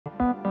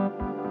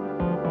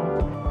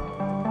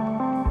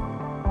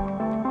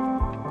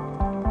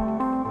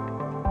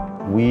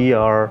We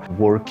are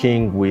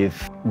working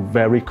with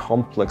very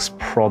complex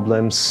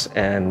problems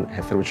and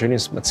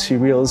heterogeneous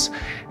materials,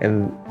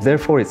 and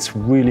therefore it's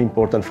really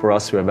important for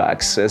us to have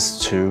access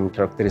to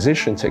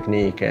characterization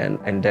technique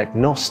and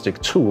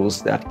diagnostic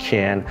tools that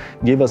can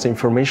give us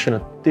information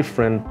at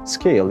different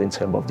scale in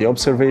terms of the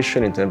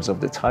observation, in terms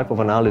of the type of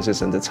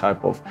analysis and the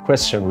type of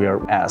question we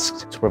are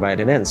asked to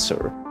provide an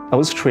answer. I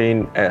was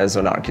trained as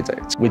an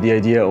architect with the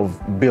idea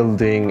of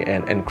building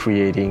and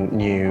creating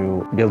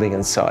new building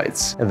and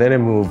sites. And then I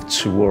moved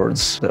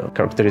towards the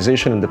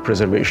characterization and the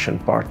preservation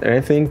part. And I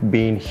think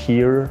being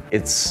here,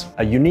 it's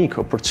a unique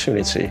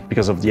opportunity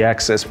because of the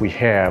access we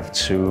have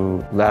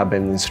to lab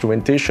and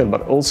instrumentation,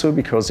 but also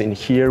because in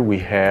here we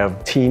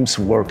have teams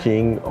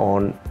working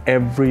on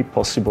every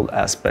possible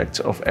aspect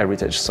of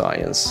heritage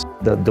science.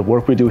 The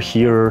work we do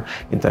here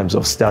in terms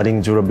of studying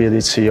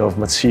durability of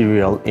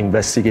material,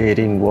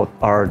 investigating what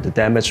are the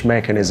damage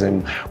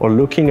mechanism, or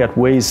looking at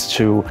ways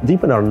to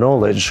deepen our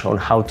knowledge on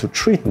how to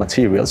treat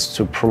materials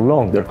to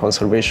prolong their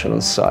conservation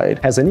on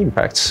site has an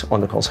impact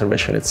on the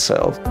conservation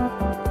itself.